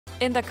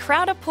In the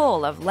crowded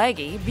pool of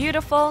leggy,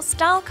 beautiful,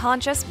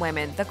 style-conscious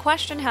women, the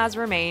question has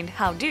remained,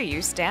 how do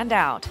you stand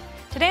out?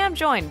 Today I'm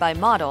joined by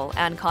model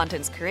and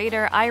content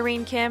creator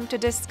Irene Kim to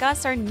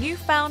discuss her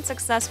newfound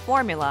success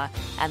formula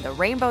and the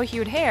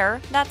rainbow-hued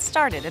hair that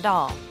started it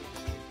all.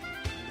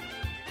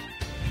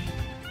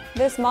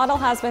 This model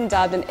has been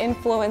dubbed an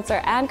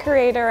influencer and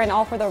creator, and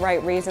all for the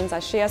right reasons,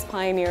 as she has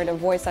pioneered a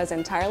voice that's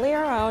entirely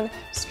her own,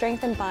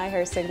 strengthened by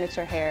her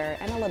signature hair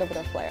and a little bit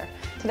of flair.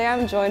 Today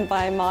I'm joined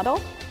by model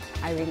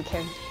Irene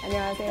Kim.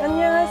 안녕하세요.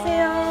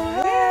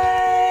 안녕하세요.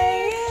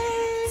 Hey.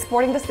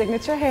 Sporting the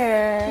signature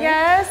hair.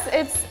 Yes,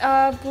 it's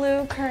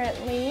blue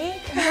currently.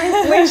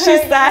 Currently, she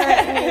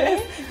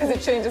said. Because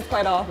it changes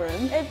quite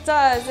often. It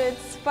does.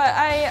 But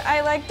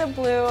I like the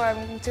blue.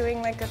 I'm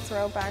doing like a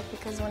throwback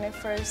because when I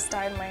first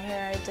dyed my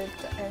hair, I did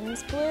the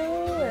ends blue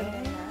and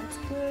then now it's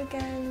blue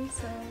again.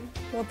 So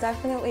we'll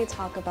definitely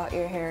talk about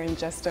your hair in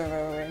just a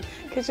moment.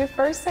 Could you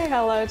first say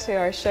hello to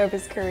our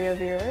Showbiz Korea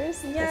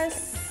viewers?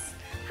 Yes.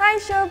 Hi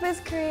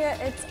Showbiz Korea,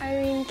 it's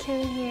Irene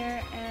Kim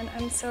here and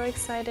I'm so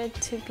excited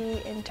to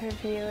be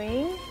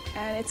interviewing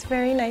and it's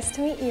very nice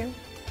to meet you.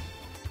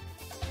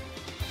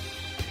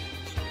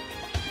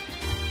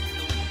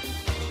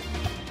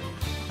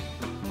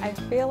 I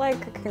feel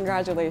like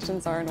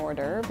congratulations are in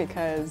order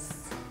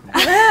because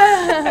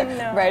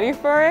No. Ready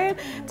for it?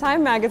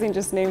 Time magazine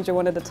just named you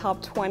one of the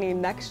top 20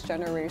 next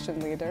generation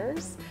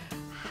leaders.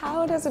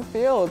 How does it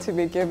feel to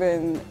be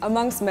given,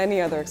 amongst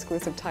many other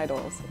exclusive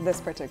titles,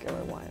 this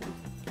particular one?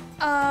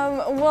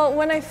 Well,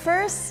 when I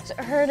first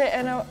heard it,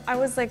 and I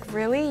was like,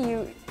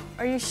 really?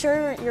 Are you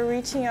sure you're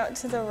reaching out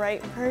to the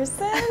right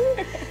person?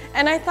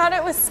 And I thought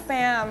it was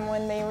spam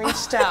when they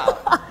reached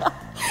out.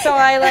 So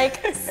I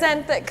like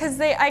sent that, because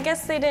I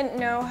guess they didn't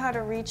know how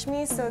to reach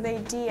me, so they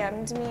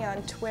DM'd me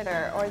on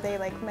Twitter, or they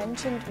like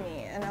mentioned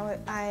me, and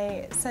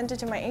I sent it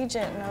to my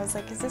agent, and I was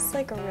like, is this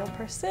like a real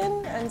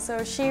person? And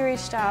so she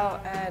reached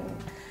out, and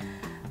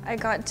I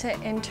got to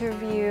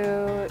interview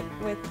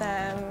with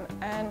them,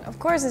 and of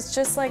course it's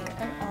just like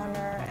an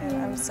honor, and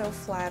I'm so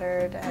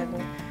flattered,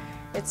 and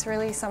it's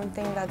really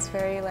something that's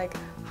very like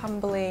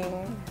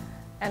humbling,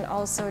 and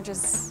also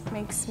just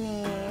makes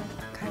me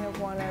kind of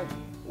want to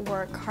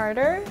work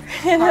harder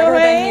in a way. Harder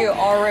than you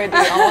already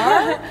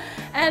are?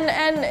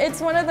 and it's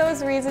one of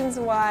those reasons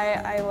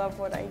why I love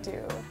what I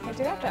do. I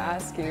do have to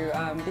ask you,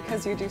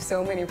 because you do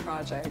so many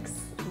projects,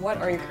 what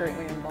are you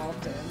currently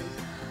involved in?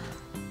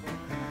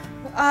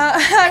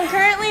 I'm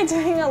currently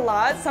doing a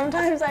lot.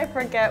 Sometimes I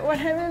forget what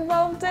I'm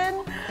involved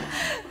in.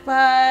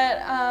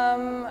 But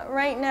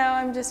right now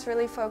I'm just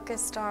really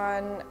focused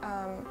on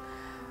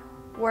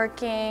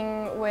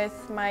working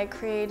with my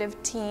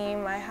creative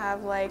team. I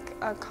have like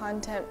a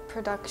content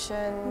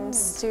production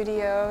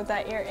studio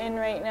that you're in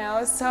right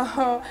now.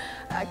 So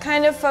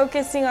kind of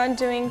focusing on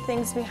doing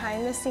things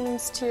behind the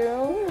scenes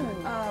too.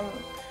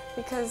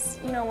 Because,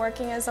 you know,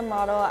 working as a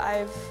model,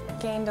 I've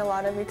gained a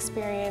lot of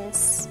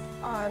experience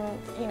on,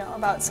 you know,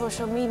 about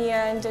social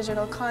media and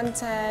digital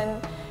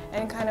content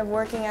and kind of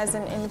working as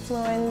an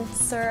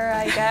influencer,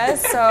 I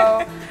guess.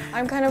 So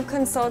I'm kind of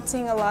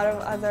consulting a lot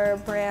of other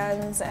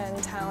brands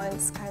and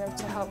talents kind of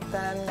to help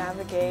them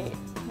navigate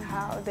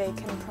how they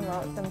can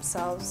promote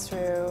themselves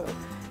through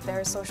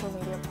their social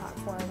media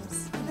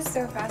platforms. That's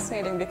so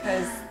fascinating,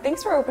 because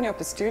thanks for opening up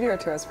the studio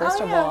to us, first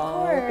of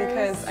all. Of course.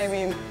 Because, I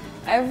mean,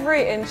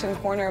 every inch and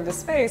corner of the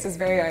space is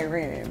very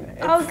Irene.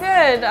 Oh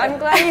good, I'm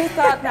glad you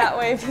thought that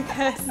way,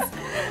 because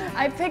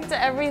I picked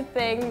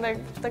everything,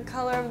 the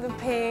color of the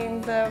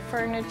paint, the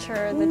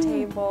furniture, the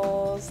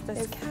tables,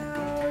 this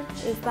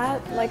couch. Is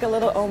that like a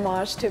little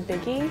homage to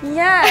Biggie?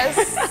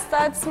 Yes,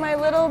 that's my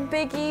little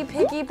Biggie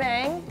piggy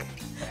bank.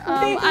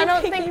 I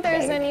don't think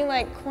there's any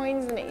like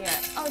coins in it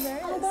yet. Oh, there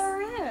is. Oh,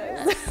 there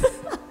is.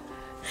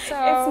 So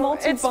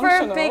it's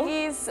multifunctional. for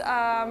Biggie's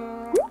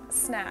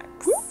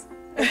snacks.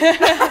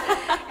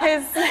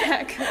 His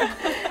snack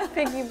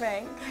piggy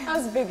bank.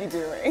 How's Biggie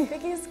doing?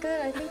 Biggie's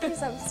good. I think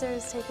he's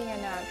upstairs taking a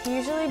nap. He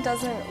usually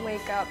doesn't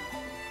wake up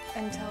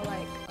until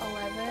like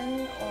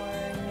 11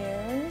 or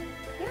noon.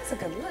 He has a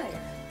good life.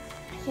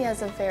 He has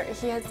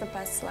the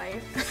best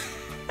life.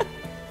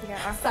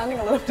 Yeah. Sounding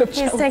a little bit He's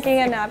jealous. taking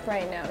a nap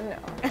right now.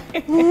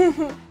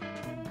 No.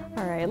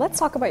 All right, let's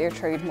talk about your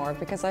trademark,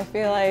 because I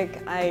feel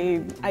like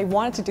I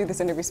wanted to do this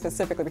interview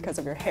specifically because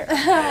of your hair.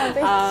 Thank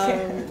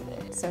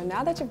you. So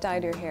now that you've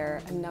dyed your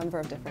hair a number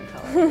of different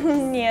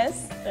colors,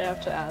 Yes. I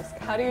have to ask,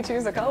 how do you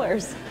choose the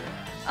colors?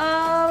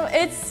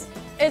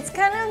 It's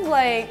kind of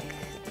like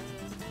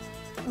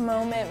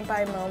moment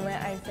by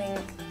moment, I think.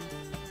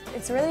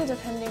 It's really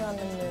depending on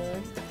the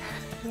mood.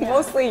 Yeah.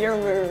 Mostly your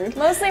mood.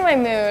 Mostly my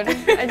mood.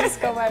 I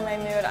just go by my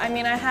mood. I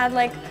mean, I had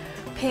like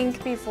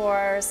pink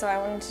before, so I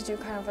wanted to do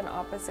kind of an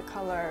opposite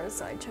color,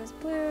 so I chose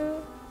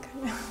blue.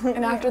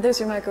 And after this,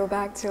 you might go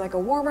back to like a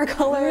warmer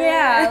color.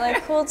 Yeah,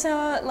 like cool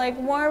tone, like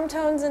warm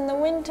tones in the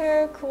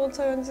winter, cool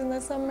tones in the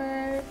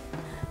summer.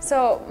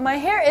 So my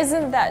hair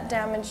isn't that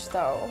damaged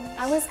though.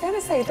 I was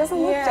gonna say, it doesn't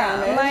look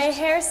damaged. My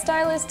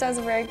hairstylist does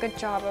a very good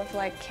job of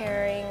like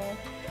caring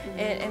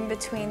it in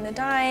between the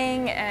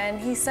dyeing, and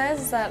he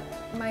says that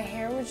my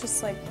hair was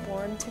just like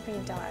born to be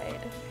dyed.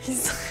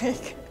 He's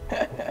like,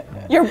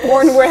 you're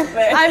born with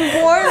it.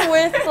 I'm born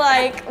with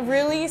like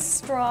really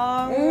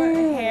strong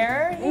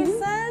hair, he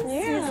says.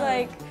 He's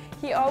like,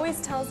 he always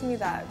tells me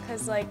that,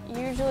 because like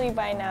usually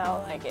by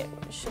now like it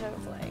should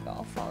have like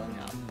all fallen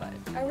out, but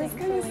I was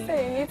gonna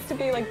say it needs to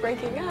be like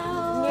breaking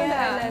out,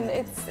 and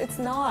it's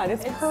not.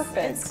 It's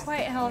perfect. It's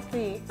quite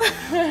healthy.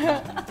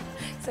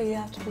 So you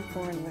have to be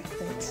born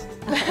with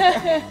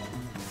it.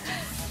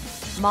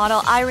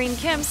 Model Irene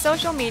Kim's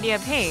social media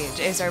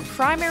page is her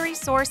primary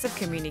source of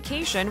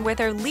communication with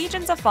her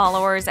legions of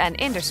followers and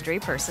industry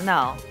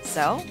personnel.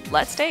 So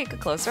let's take a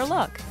closer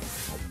look.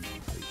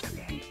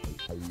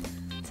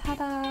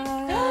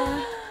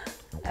 Ta-da!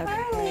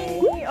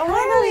 Okay. Oh my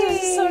gosh,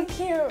 this is so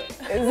cute.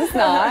 Is this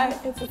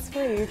not? It's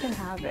free. You can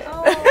have it.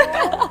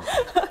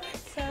 Oh,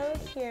 so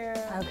cute.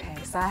 Okay,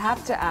 so I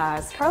have to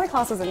ask. Karlie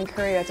Kloss was in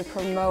Korea to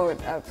promote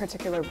a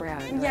particular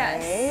brand,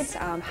 yes.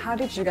 right? How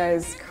did you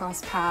guys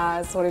cross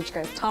paths? What did you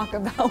guys talk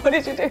about? What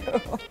did you do?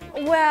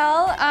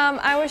 Well,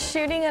 I was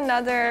shooting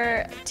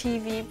another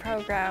TV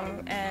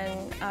program,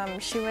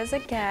 and she was a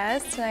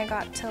guest, and I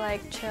got to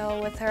like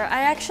chill with her.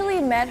 I actually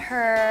met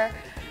her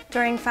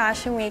during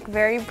Fashion Week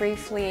very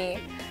briefly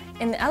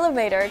in the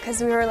elevator,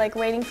 because we were like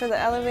waiting for the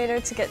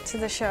elevator to get to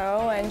the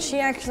show, and she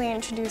actually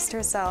introduced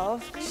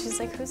herself. She's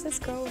like, who's this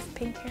girl with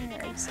pink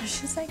hair? So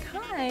she's like,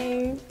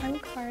 hi, I'm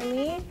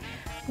Karlie.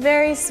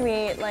 Very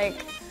sweet,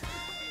 like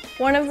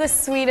one of the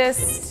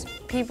sweetest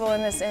people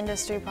in this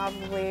industry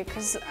probably,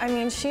 because I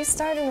mean she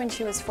started when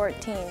she was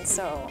 14,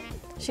 so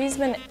she's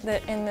been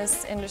in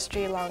this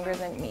industry longer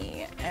than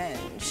me, and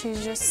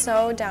she's just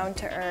so down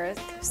to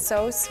earth,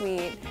 so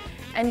sweet,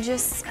 and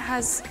just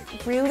has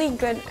really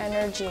good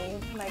energy.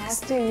 Like,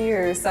 After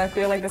years, I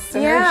feel like the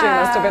synergy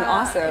must have been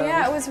awesome.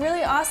 Yeah, it was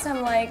really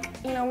awesome. Like,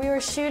 you know, we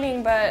were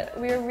shooting, but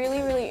we were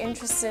really, really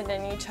interested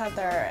in each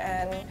other,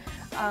 and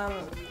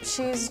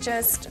she's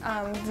just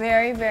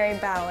very, very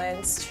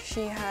balanced.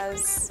 She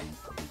has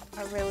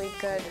a really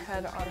good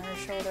head on her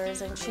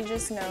shoulders, and she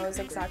just knows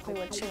exactly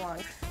what she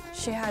wants.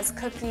 She has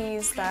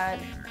cookies that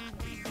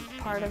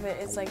part of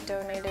it is like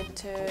donated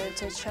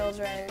to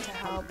children to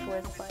help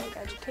with like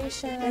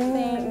education, I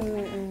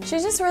think.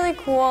 She's just really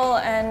cool,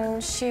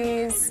 and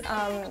she's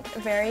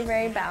very,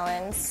 very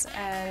balanced,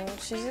 and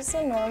she's just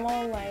a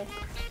normal like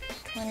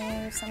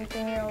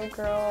 20-something-year-old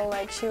girl.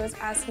 Like, she was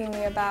asking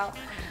me about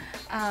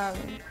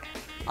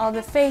all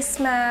the face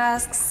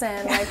masks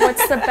and like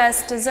what's the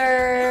best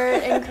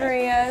dessert in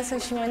Korea, so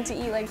she went to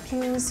eat like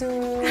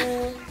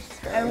bingsu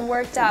and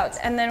worked out,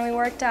 and then we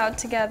worked out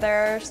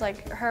together.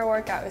 Like, her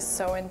workout was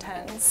so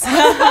intense.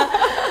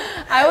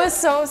 I was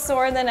so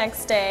sore the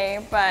next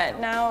day, but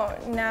now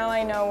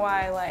I know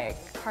why like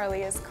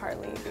Karlie is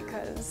Karlie,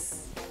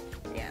 because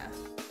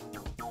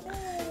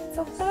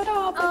So photo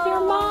op with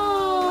your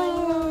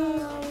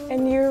mom.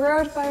 And you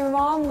wrote, my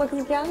mom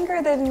looks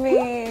younger than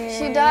me.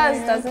 She does,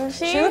 doesn't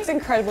she? She looks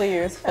incredibly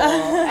youthful.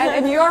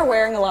 and you are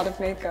wearing a lot of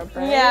makeup,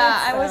 right?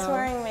 Yeah, I was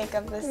wearing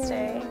makeup this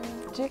day.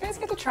 Do you guys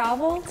get to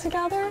travel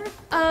together?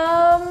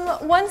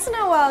 Once in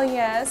a while,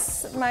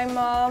 yes. My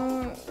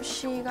mom,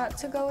 she got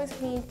to go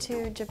with me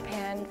to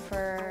Japan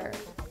for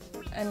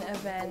an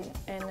event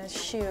and a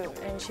shoot,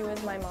 and she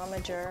was my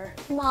momager.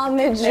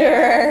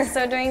 Momager.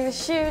 So during the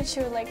shoot,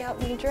 she would like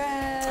help me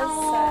dress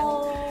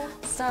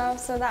and stuff.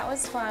 So that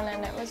was fun,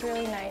 and it was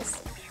really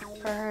nice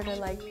for her to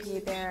like be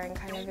there and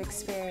kind of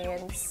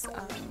experience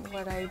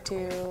what I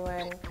do.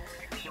 And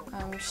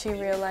she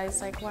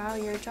realized like, wow,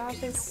 your job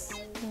is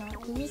not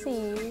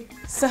easy.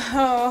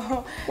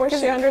 So was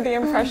she under the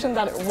impression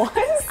that it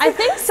was? I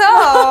think so.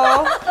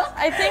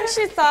 I think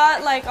she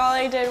thought like all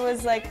I did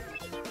was like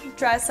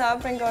dress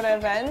up and go to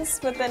events,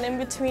 but then in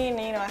between,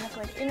 you know, I had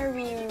like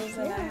interviews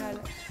and I had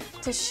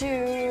to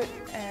shoot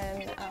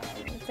and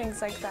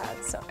things like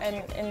that. So,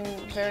 and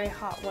in very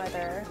hot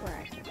weather.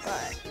 Right.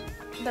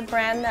 But the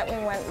brand that we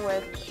went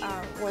with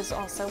was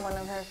also one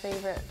of her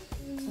favorite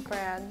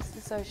brands,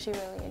 so she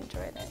really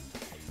enjoyed it.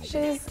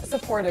 She's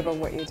supportive of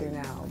what you do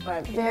now,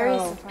 but Very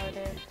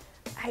supportive.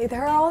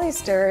 There are all these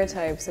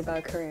stereotypes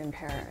about Korean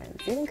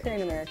parents, even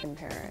Korean American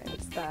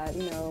parents, that,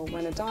 you know,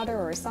 when a daughter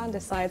or a son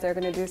decides they're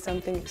going to do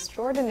something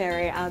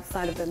extraordinary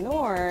outside of the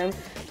norm,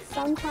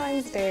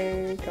 sometimes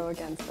they go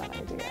against that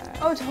idea.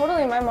 Oh,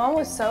 totally. My mom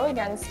was so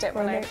against it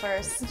when I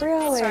first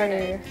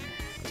started.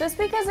 Just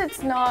because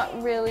it's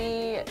not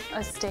really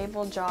a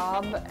stable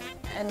job,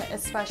 and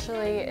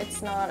especially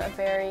it's not a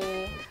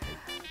very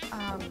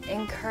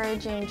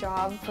encouraging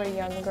job for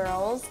young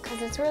girls,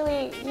 because it's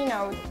really, you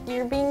know,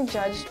 you're being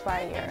judged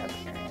by your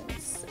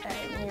appearance,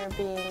 and you're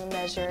being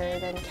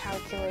measured and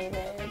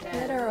calculated.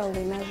 And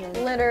Literally measured.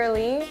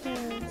 Literally.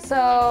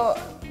 So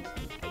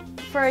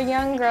for a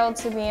young girl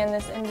to be in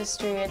this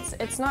industry,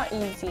 it's not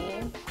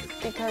easy,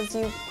 because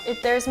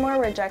there's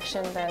more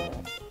rejection than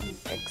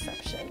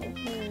exception.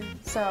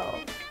 So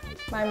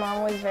my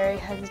mom was very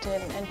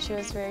hesitant, and she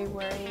was very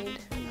worried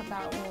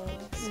about me.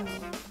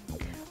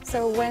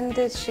 So when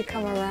did she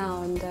come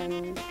around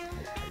and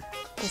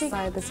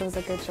decide this was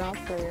a good job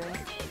for you?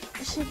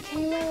 She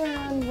came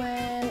around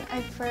when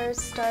I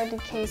first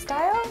started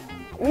K-Style.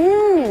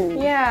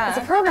 Yeah. It's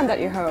a program that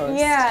you host.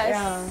 Yes.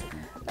 Yeah.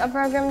 A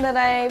program that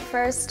I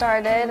first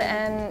started,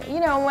 and you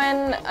know,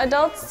 when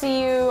adults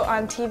see you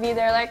on TV,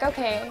 they're like,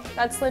 okay,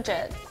 that's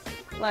legit.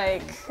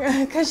 Like,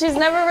 because she's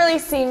never really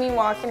seen me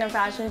walk in a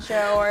fashion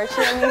show, or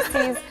she only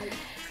sees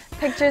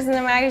pictures in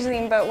the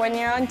magazine, but when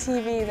you're on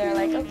TV, they're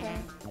like, okay.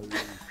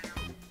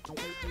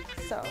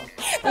 So,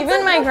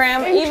 even my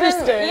grandma,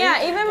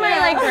 even my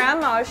like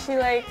grandma, she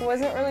like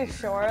wasn't really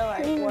sure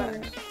like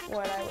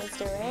what I was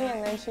doing,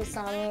 and then she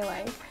saw me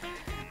like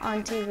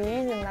on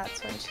TVs, and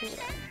that's when she was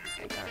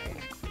like, all right.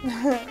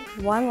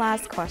 One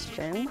last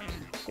question.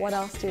 What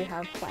else do you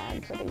have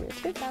planned for the year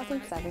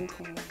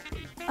 2017?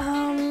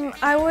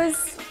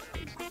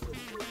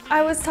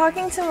 I was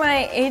talking to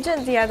my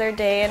agent the other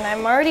day, and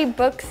I'm already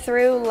booked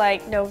through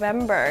like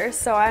November,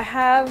 so I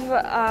have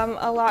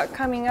a lot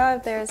coming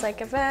up. There's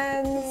like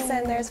events,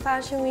 and there's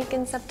Fashion Week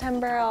in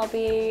September. I'll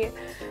be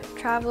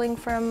traveling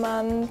for a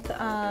month.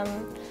 I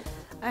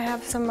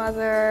have some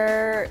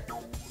other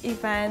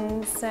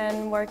events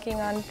and working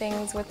on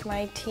things with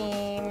my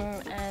team,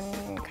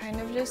 and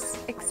kind of just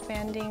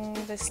expanding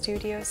the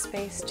studio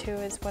space too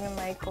is one of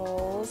my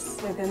goals.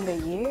 Within the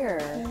year.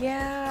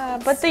 Yeah,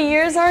 but the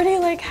year's already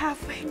like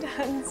halfway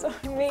done, so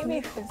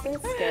maybe. Isn't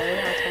it scary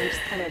how time's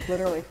just kind of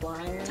literally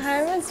flying?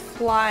 Time is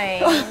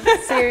flying,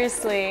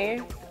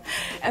 seriously.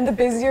 And the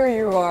busier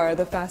you are,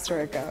 the faster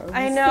it goes.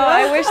 I know,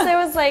 I wish there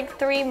was like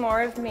 3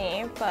 more of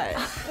me, but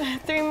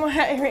 3 more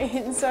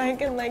Irene, so I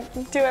can like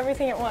do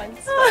everything at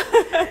once.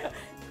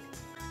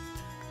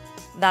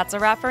 That's a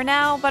wrap for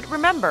now, but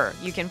remember,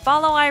 you can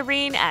follow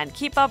Irene and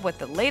keep up with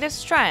the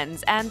latest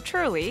trends and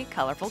truly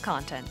colorful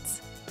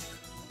contents.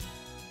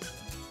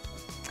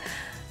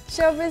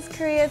 Showbiz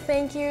Korea,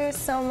 thank you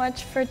so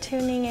much for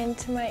tuning in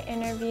to my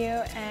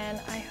interview, and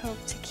I hope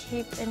to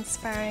keep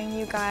inspiring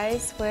you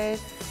guys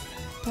with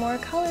more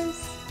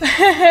colors.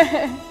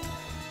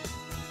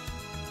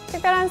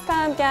 특별한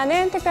스타와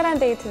함께하는 특별한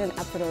데이트는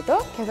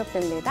앞으로도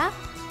계속됩니다.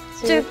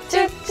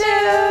 쭉쭉쭉!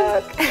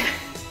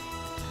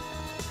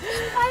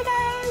 Bye guys!